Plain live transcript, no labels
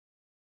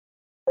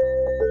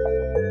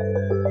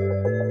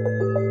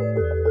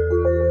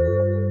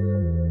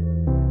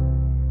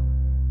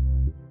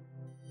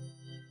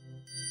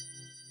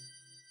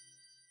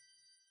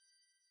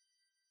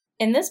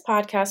In this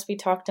podcast, we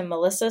talked to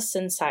Melissa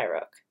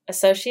Sinsirok,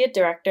 Associate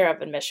Director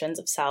of Admissions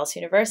of Salus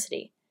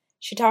University.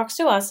 She talks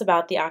to us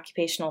about the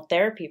occupational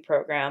therapy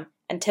program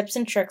and tips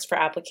and tricks for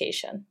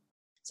application.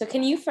 So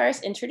can you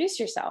first introduce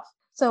yourself?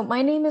 So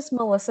my name is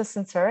Melissa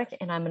Sinsirok,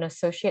 and I'm an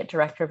Associate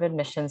Director of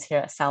Admissions here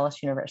at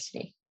Salus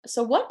University.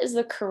 So what is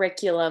the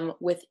curriculum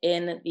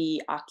within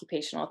the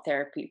occupational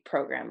therapy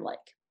program like?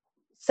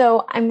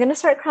 So I'm going to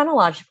start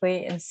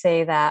chronologically and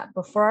say that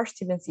before our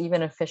students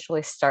even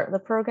officially start the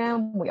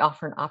program, we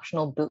offer an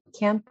optional boot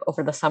camp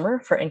over the summer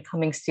for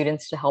incoming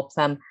students to help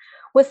them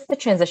with the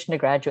transition to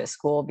graduate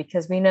school,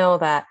 because we know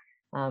that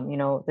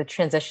the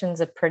transition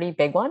is a pretty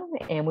big one,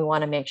 and we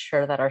want to make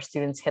sure that our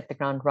students hit the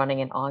ground running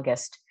in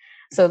August.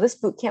 So this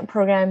boot camp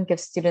program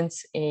gives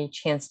students a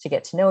chance to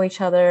get to know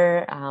each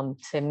other,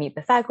 to meet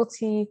the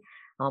faculty,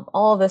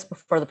 all of this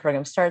before the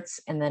program starts.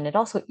 And then it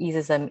also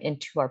eases them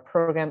into our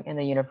program in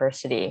the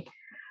university.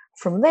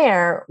 From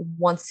there,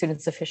 once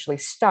students officially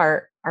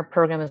start, our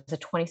program is a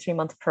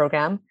 23-month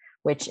program,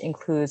 which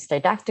includes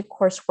didactic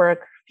coursework,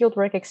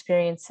 fieldwork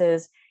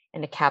experiences,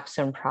 and a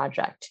capstone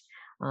project.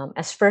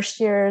 As first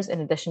years, in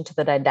addition to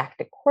the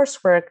didactic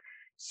coursework,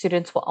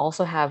 students will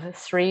also have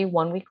 3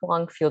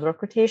 one-week-long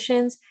fieldwork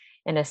rotations,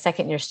 and as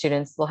second-year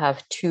students, they'll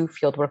have 2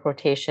 fieldwork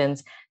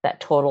rotations that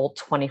total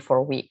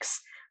 24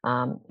 weeks.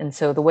 And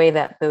so the way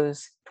that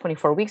those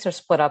 24 weeks are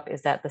split up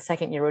is that the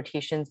second-year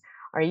rotations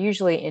are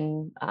usually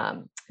in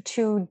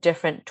 2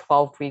 different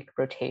 12-week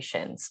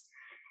rotations.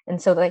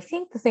 And so I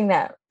think the thing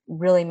that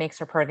really makes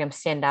our program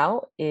stand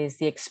out is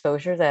the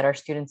exposure that our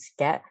students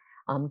get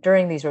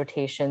during these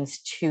rotations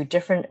to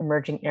different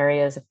emerging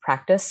areas of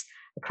practice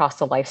across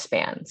the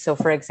lifespan. So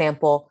for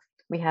example,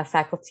 we have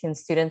faculty and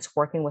students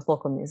working with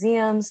local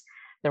museums.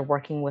 They're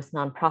working with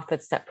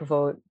nonprofits that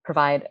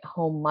provide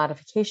home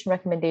modification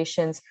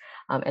recommendations,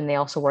 and they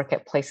also work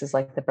at places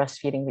like the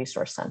Breastfeeding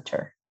Resource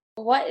Center.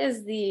 What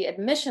is the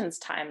admissions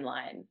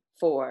timeline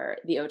for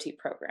the OT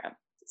program?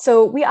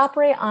 So we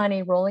operate on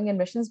a rolling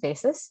admissions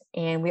basis,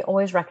 and we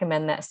always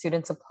recommend that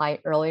students apply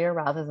earlier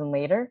rather than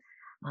later.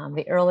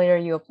 The earlier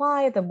you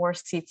apply, the more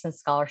seats and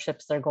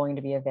scholarships that are going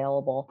to be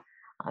available.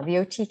 The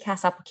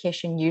OTCAS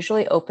application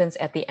usually opens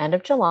at the end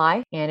of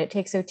July, and it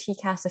takes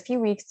OTCAS a few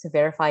weeks to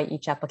verify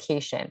each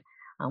application,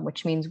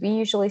 which means we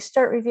usually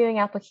start reviewing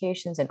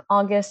applications in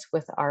August,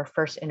 with our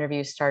first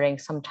interview starting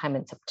sometime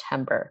in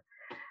September.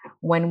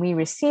 When we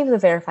receive the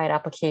verified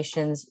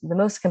applications, the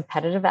most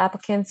competitive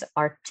applicants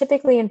are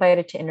typically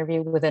invited to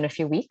interview within a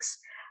few weeks.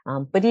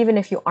 But even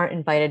if you aren't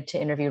invited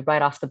to interview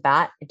right off the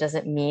bat, it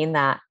doesn't mean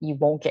that you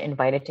won't get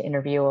invited to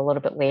interview a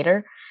little bit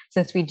later,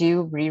 since we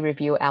do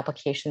re-review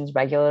applications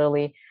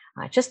regularly,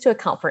 just to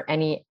account for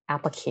any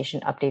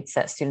application updates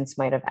that students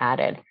might have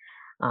added.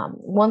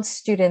 Once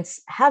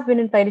students have been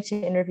invited to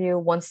interview,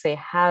 once they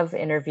have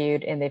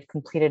interviewed and they've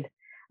completed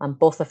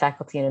both the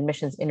faculty and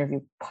admissions interview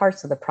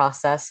parts of the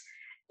process,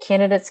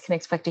 candidates can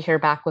expect to hear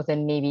back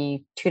within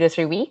maybe 2 to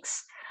 3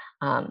 weeks.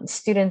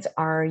 Students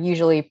are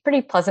usually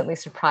pretty pleasantly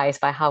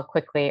surprised by how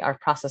quickly our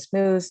process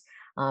moves.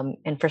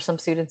 And for some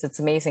students, it's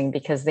amazing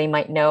because they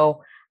might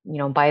know,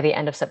 by the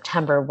end of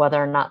September,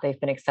 whether or not they've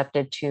been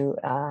accepted to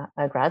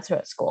a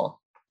graduate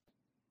school.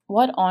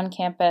 What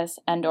on-campus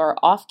and or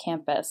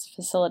off-campus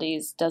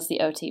facilities does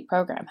the OT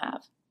program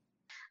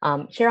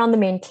have? Here on the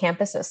main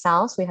campus at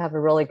Salus, we have a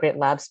really great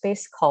lab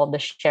space called the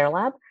Share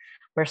Lab,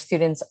 where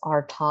students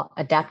are taught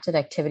adapted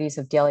activities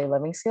of daily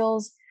living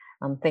skills,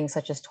 things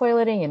such as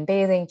toileting and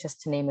bathing,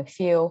 just to name a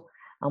few.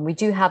 We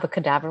do have a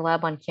cadaver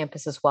lab on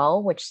campus as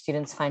well, which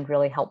students find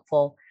really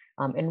helpful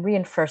in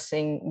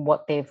reinforcing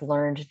what they've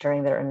learned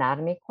during their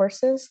anatomy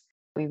courses.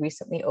 We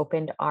recently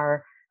opened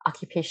our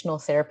Occupational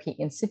Therapy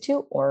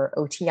Institute, or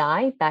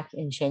OTI, back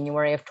in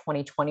January of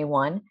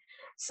 2021.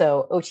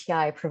 So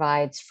OTI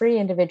provides free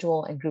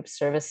individual and group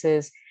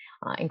services,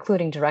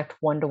 including direct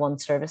one-to-one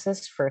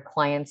services for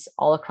clients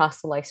all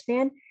across the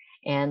lifespan.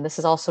 And this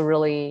is also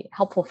really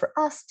helpful for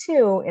us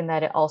too, in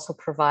that it also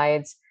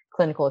provides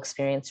clinical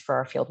experience for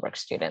our fieldwork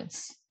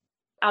students.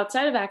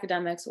 Outside of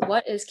academics,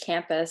 what is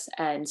campus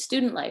and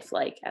student life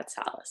like at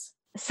Salus?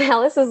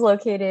 Salus is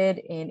located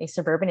in a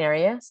suburban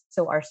area,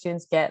 so our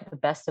students get the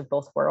best of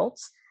both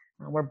worlds.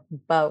 We're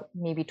about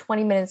maybe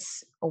 20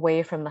 minutes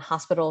away from the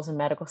hospitals and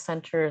medical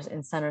centers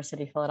in Center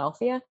City,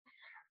 Philadelphia,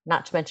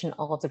 not to mention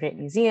all of the great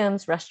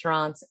museums,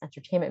 restaurants,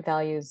 entertainment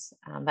values,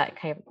 that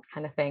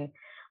kind of thing.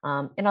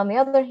 And on the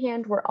other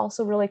hand, we're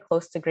also really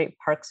close to great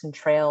parks and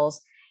trails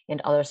and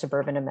other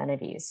suburban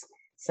amenities.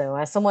 So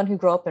as someone who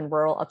grew up in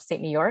rural upstate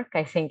New York,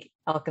 I think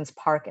Elkins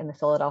Park in the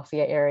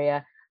Philadelphia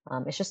area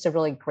is just a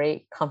really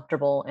great,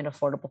 comfortable, and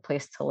affordable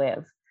place to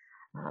live.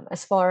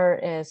 As far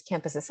as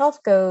campus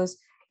itself goes,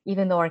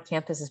 even though our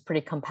campus is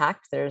pretty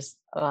compact, there's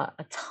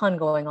a ton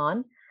going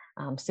on.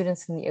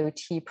 Students in the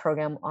OT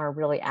program are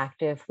really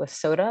active with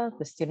SOTA,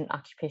 the Student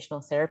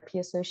Occupational Therapy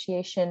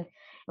Association,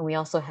 and we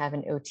also have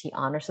an OT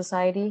Honor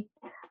Society.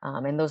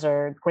 And those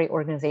are great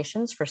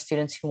organizations for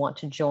students who want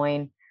to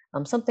join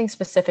something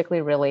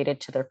specifically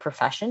related to their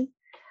profession.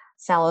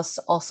 Salus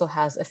also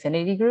has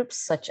affinity groups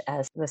such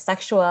as the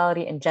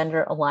Sexuality and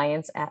Gender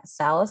Alliance at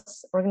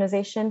Salus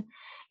organization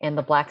and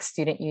the Black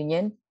Student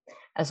Union,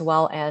 as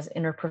well as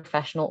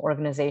interprofessional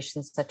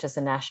organizations such as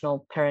the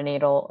National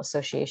Perinatal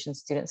Association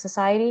Student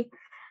Society.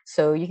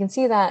 So you can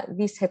see that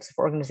these types of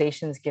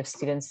organizations give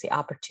students the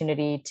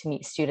opportunity to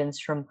meet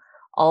students from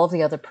all of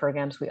the other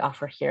programs we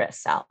offer here at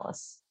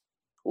Salus.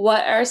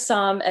 What are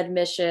some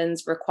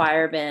admissions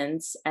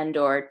requirements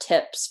and/or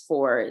tips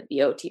for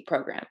the OT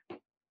program?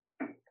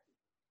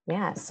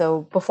 Yeah,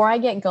 so before I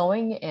get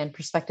going and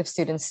prospective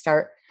students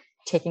start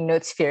taking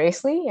notes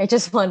furiously, I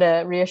just want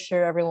to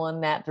reassure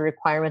everyone that the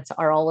requirements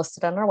are all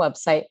listed on our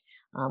website,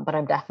 but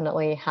I'm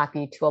definitely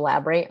happy to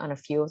elaborate on a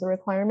few of the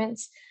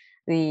requirements.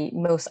 The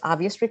most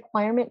obvious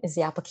requirement is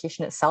the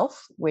application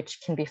itself,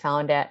 which can be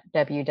found at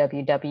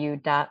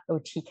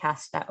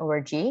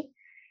www.otcast.org.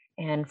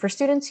 And for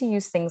students who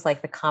use things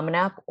like the Common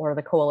App or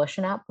the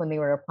Coalition app when they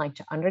were applying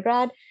to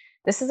undergrad,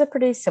 this is a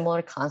pretty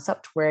similar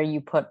concept where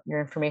you put your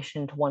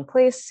information into one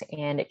place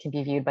and it can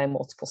be viewed by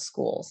multiple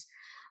schools.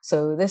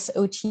 So this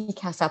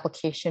OTCAS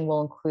application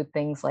will include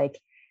things like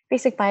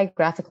basic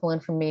biographical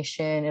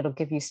information. It'll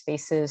give you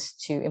spaces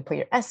to input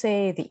your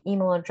essay, the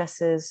email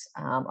addresses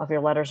of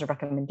your letters of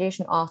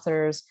recommendation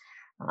authors,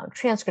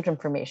 transcript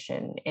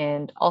information,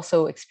 and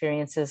also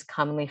experiences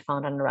commonly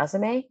found on a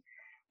resume.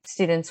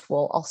 Students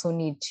will also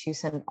need to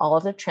send all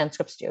of their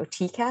transcripts to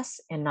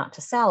OTCAS and not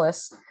to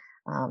Salus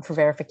for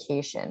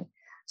verification.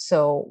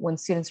 So when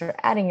students are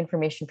adding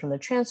information from their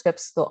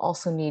transcripts, they'll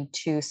also need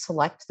to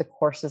select the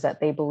courses that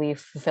they believe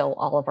fulfill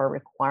all of our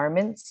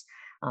requirements.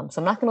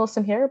 So I'm not going to list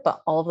them here,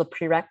 but all of the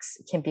prereqs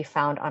can be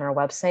found on our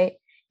website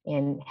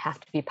and have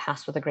to be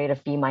passed with a grade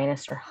of B-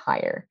 or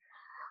higher.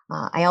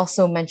 I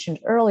also mentioned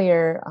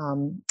earlier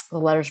the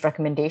letters of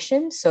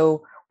recommendation.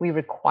 So we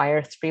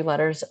require 3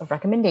 letters of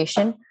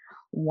recommendation.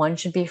 One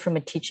should be from a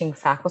teaching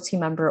faculty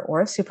member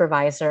or a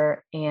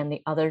supervisor, and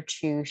the other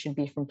 2 should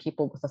be from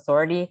people with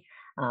authority.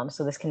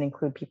 So this can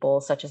include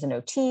people such as an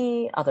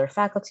OT, other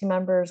faculty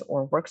members,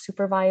 or work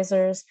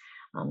supervisors.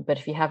 But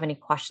if you have any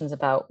questions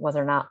about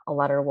whether or not a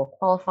letter will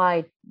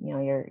qualify,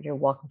 you're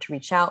welcome to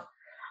reach out.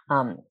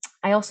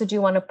 I also do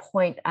want to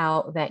point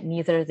out that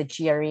neither the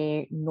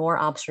GRE nor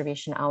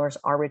observation hours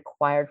are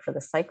required for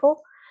the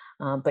cycle,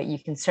 but you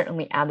can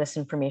certainly add this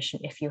information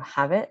if you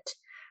have it.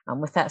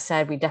 With that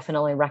said, we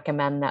definitely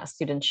recommend that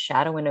students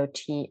shadow an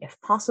OT if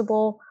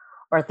possible,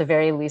 or at the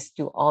very least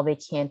do all they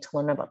can to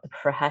learn about the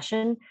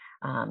profession,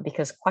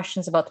 because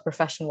questions about the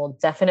profession will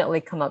definitely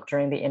come up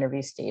during the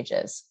interview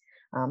stages.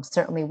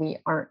 Certainly, we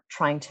aren't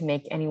trying to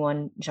make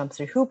anyone jump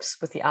through hoops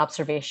with the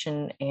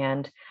observation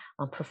and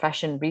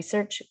profession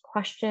research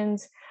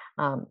questions,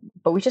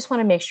 but we just want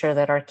to make sure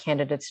that our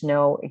candidates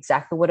know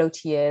exactly what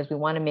OT is. We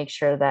want to make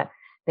sure that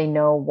they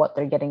know what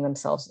they're getting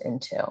themselves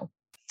into.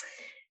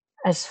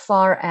 As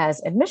far as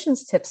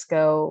admissions tips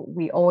go,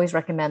 we always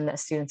recommend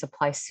that students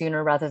apply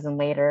sooner rather than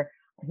later.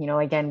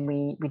 Again,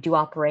 we do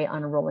operate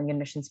on a rolling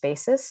admissions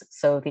basis.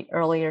 So the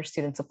earlier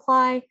students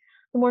apply,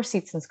 the more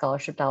seats and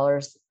scholarship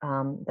dollars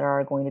there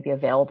are going to be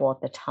available at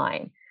the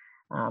time.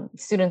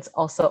 Students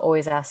also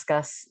always ask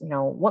us,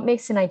 what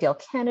makes an ideal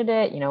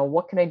candidate?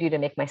 What can I do to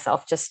make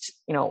myself just,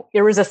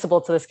 irresistible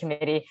to this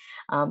committee?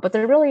 But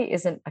there really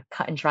isn't a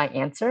cut and dry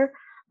answer.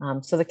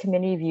 So the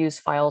committee views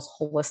files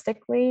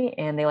holistically,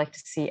 and they like to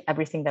see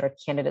everything that our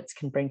candidates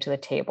can bring to the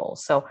table.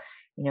 So,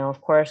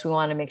 of course, we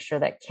want to make sure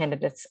that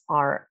candidates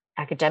are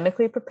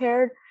academically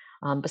prepared,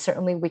 but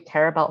certainly we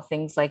care about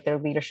things like their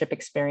leadership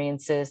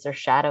experiences, their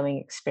shadowing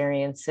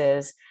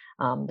experiences,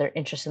 their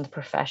interest in the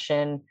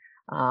profession,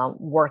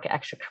 work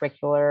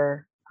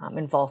extracurricular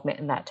involvement,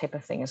 and that type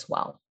of thing as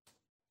well.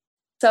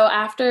 So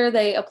after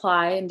they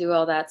apply and do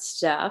all that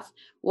stuff,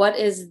 what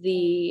is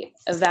the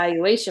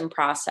evaluation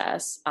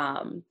process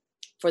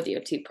for the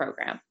OT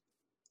program?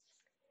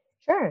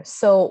 Sure.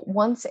 So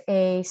once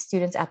a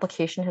student's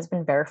application has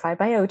been verified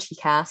by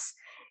OTCAS,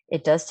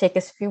 it does take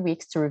us a few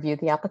weeks to review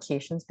the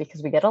applications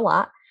because we get a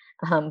lot.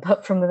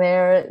 But from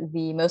there,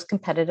 the most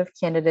competitive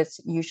candidates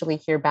usually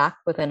hear back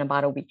within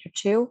about a week or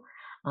 2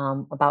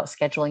 about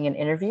scheduling an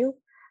interview.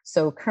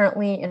 So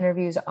currently,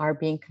 interviews are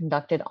being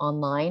conducted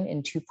online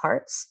in 2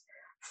 parts.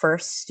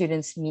 First,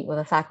 students meet with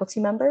a faculty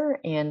member,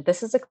 and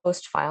this is a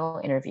closed file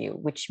interview,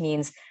 which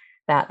means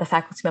that the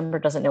faculty member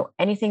doesn't know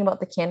anything about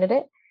the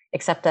candidate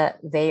except that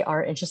they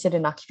are interested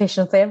in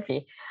occupational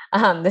therapy.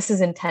 This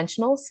is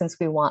intentional since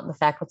we want the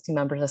faculty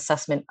member's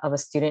assessment of a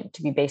student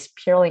to be based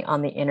purely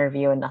on the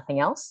interview and nothing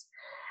else.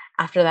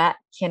 After that,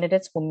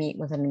 candidates will meet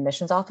with an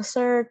admissions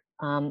officer.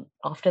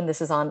 Often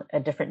this is on a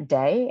different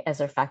day as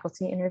their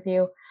faculty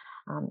interview.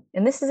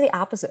 And this is the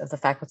opposite of the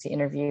faculty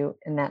interview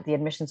in that the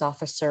admissions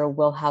officer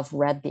will have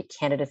read the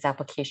candidate's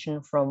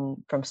application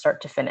from start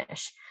to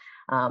finish.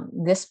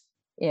 This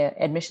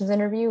admissions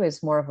interview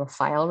is more of a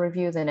file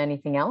review than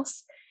anything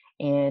else.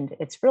 And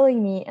it's really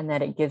neat in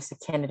that it gives the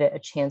candidate a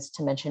chance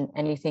to mention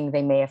anything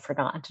they may have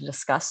forgotten to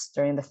discuss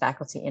during the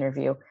faculty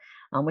interview,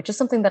 which is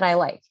something that I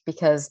like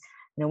because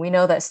we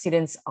know that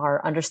students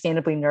are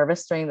understandably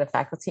nervous during the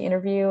faculty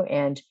interview,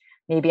 and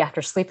maybe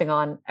after sleeping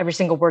on every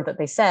single word that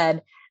they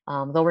said,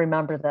 they'll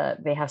remember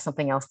that they have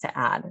something else to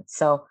add.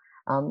 So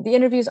the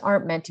interviews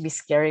aren't meant to be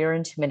scary or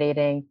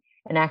intimidating.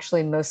 And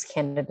actually, most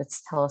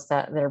candidates tell us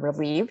that they're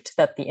relieved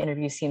that the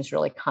interview seems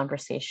really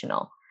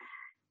conversational.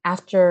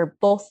 After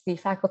both the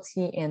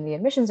faculty and the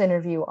admissions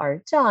interview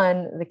are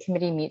done, the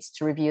committee meets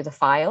to review the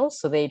files.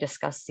 So they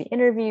discuss the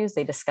interviews,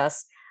 they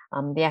discuss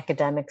the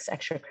academics,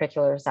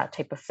 extracurriculars, that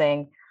type of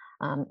thing.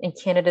 And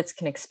candidates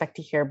can expect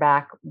to hear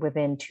back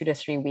within 2 to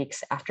 3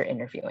 weeks after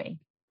interviewing.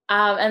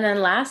 And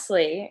then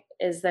lastly,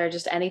 is there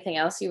just anything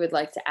else you would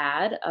like to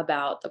add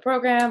about the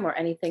program or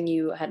anything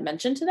you had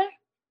mentioned today?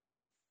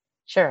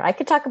 Sure, I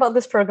could talk about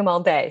this program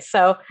all day.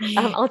 So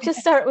I'll just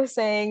start with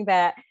saying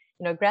that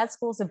grad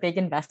school is a big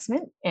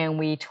investment, and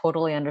we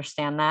totally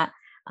understand that.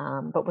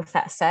 But with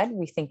that said,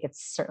 we think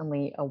it's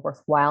certainly a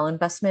worthwhile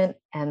investment,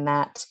 and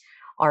that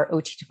our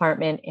OT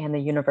department and the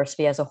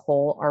university as a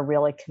whole are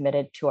really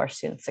committed to our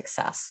student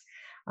success.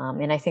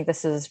 And I think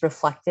this is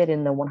reflected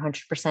in the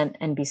 100%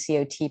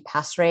 NBCOT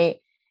pass rate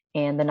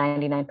and the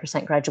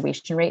 99%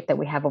 graduation rate that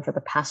we have over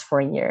the past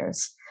 4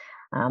 years.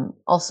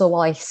 Also,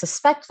 while I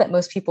suspect that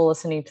most people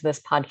listening to this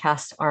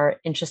podcast are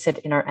interested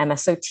in our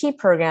MSOT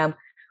program,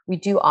 we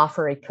do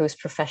offer a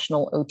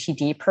post-professional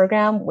OTD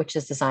program, which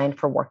is designed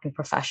for working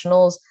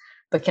professionals,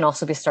 but can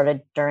also be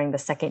started during the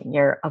second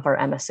year of our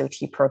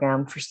MSOT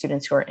program for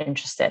students who are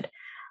interested.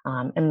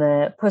 And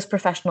the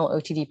post-professional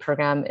OTD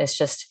program is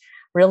just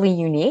really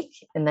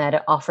unique in that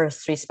it offers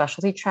 3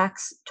 specialty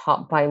tracks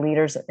taught by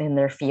leaders in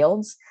their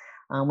fields.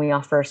 We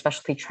offer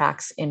specialty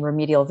tracks in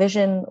remedial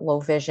vision, low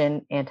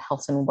vision, and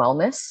health and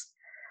wellness.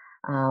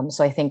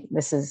 So I think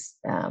this is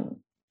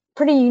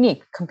pretty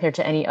unique compared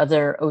to any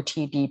other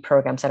OTD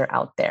programs that are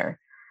out there.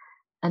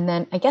 And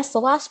then I guess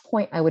the last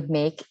point I would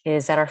make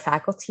is that our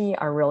faculty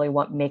are really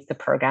what make the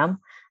program.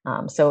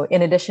 So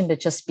in addition to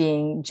just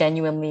being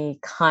genuinely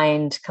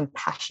kind,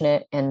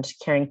 compassionate, and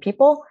caring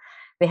people,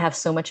 they have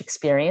so much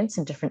experience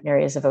in different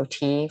areas of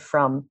OT,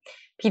 from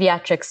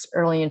pediatrics,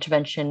 early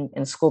intervention,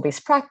 and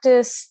school-based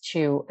practice,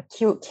 to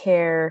acute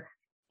care,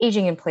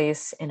 aging in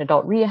place, and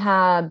adult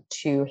rehab,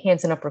 to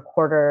hands and upper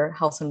quarter,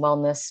 health and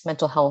wellness,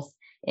 mental health,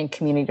 and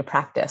community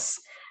practice.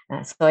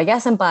 So I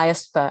guess I'm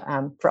biased, but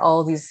for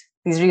all of these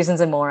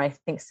reasons and more, I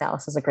think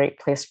Salus is a great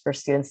place for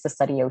students to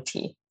study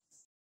OT.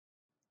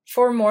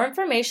 For more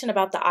information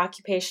about the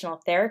occupational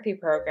therapy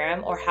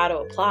program or how to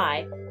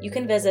apply, you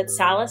can visit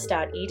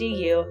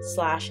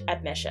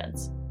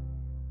salus.edu/admissions.